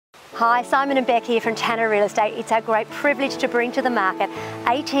Hi, Simon and Beck here from Tanner Real Estate. It's our great privilege to bring to the market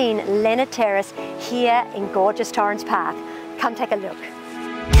 18 Leonard Terrace here in gorgeous Torrens Park. Come take a look.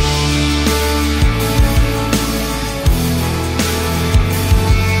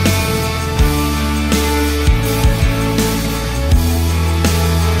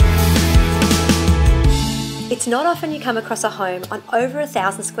 It's not often you come across a home on over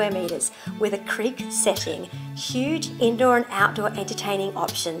 1,000 square metres with a creek setting, huge indoor and outdoor entertaining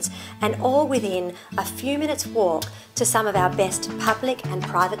options, and all within a few minutes walk to some of our best public and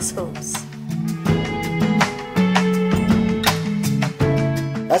private schools.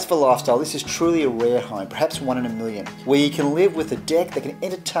 As for lifestyle, this is truly a rare home, perhaps one in a million, where you can live with a deck that can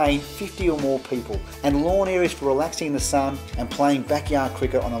entertain 50 or more people, and lawn areas for relaxing in the sun and playing backyard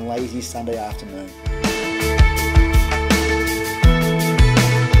cricket on a lazy Sunday afternoon.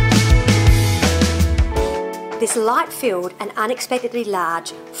 This light-filled and unexpectedly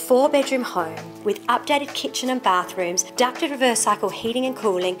large 4-bedroom home with updated kitchen and bathrooms, ducted reverse cycle heating and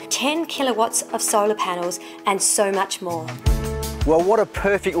cooling, 10 kilowatts of solar panels, and so much more. Well, what a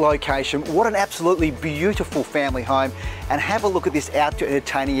perfect location, what an absolutely beautiful family home, and have a look at this outdoor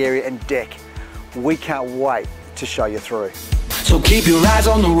entertaining area and deck. We can't wait to show you through. So keep your eyes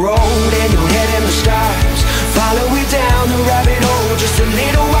on the road and your head in the stars. Follow it down the rabbit hole just a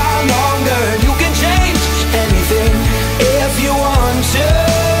little while longer. You can